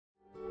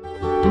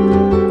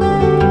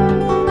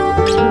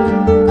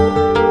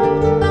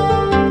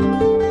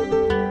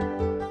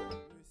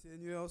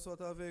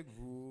avec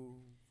vous.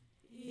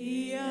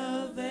 Et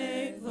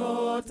avec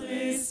votre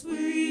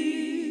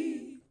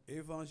esprit.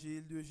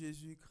 Évangile de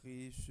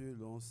Jésus-Christ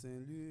selon saint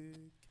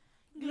Luc.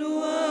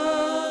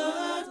 Gloire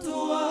à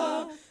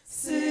toi,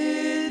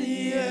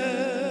 Seigneur.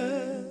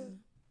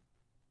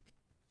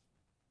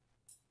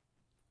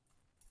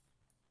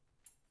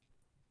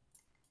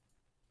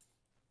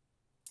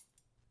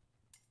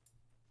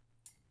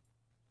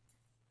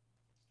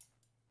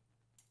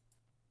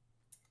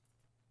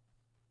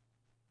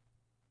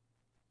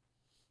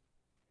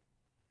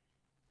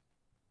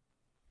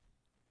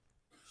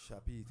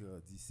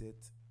 Chapitre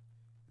 17,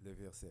 les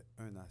versets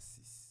 1 à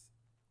 6.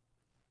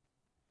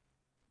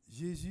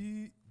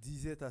 Jésus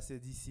disait à ses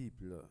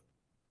disciples,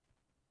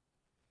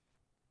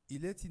 «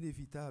 Il est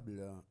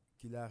inévitable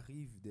qu'il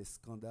arrive des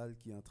scandales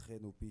qui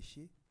entraînent au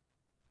péché,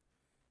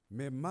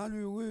 mais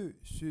malheureux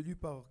celui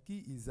par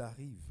qui ils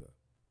arrivent.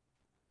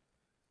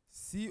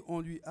 Si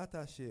on lui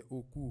attachait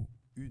au cou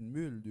une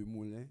meule de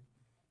moulin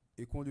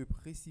et qu'on le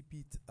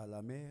précipite à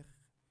la mer,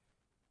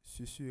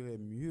 ce serait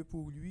mieux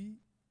pour lui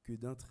que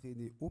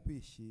d'entraîner au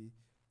péché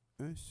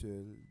un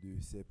seul de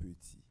ses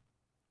petits.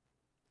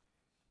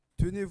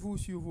 Tenez-vous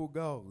sur vos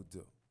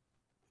gardes.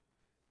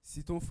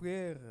 Si ton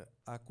frère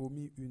a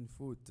commis une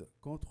faute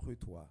contre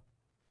toi,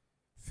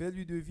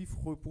 fais-lui de vifs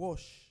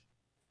reproches,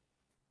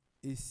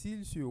 et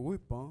s'il se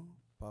repent,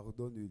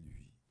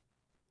 pardonne-lui.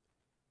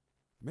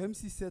 Même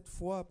si 7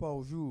 fois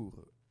par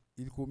jour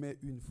il commet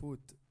une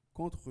faute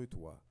contre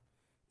toi,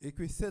 et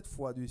que 7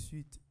 fois de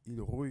suite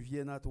il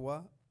revienne à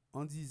toi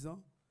en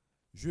disant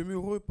 « Je me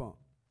repens »,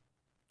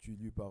 tu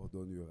lui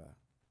pardonneras.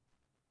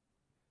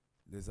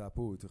 Les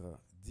apôtres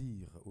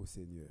dirent au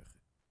Seigneur,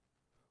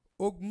 «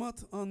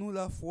 Augmente en nous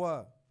la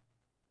foi. »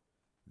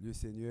 Le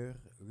Seigneur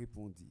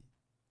répondit,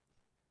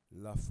 «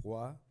 La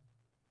foi,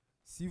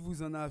 si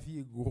vous en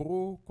aviez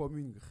gros comme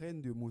une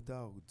graine de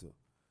moutarde,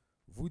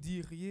 vous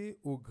diriez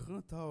au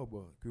grand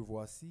arbre que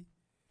voici,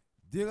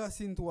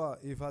 déracine-toi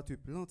et va te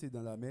planter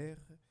dans la mer,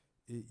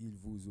 et il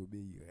vous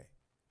obéirait. »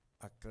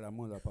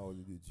 Acclamons la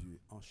parole de Dieu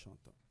en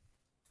chantant.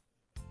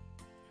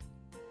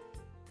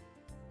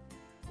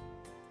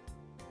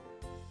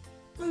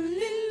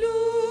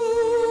 Alléluia,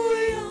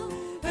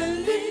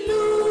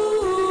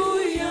 Alléluia,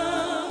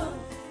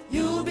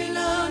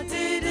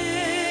 jubilate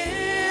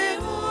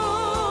Deo.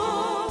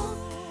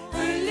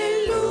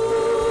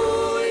 Alléluia,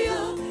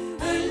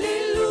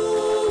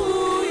 Alléluia,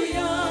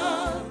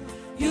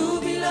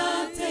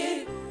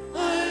 jubilate,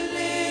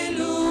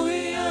 Alléluia.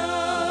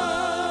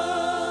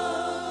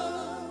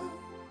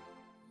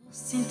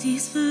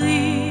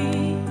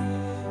 Saint-Esprit,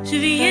 je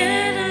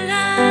viens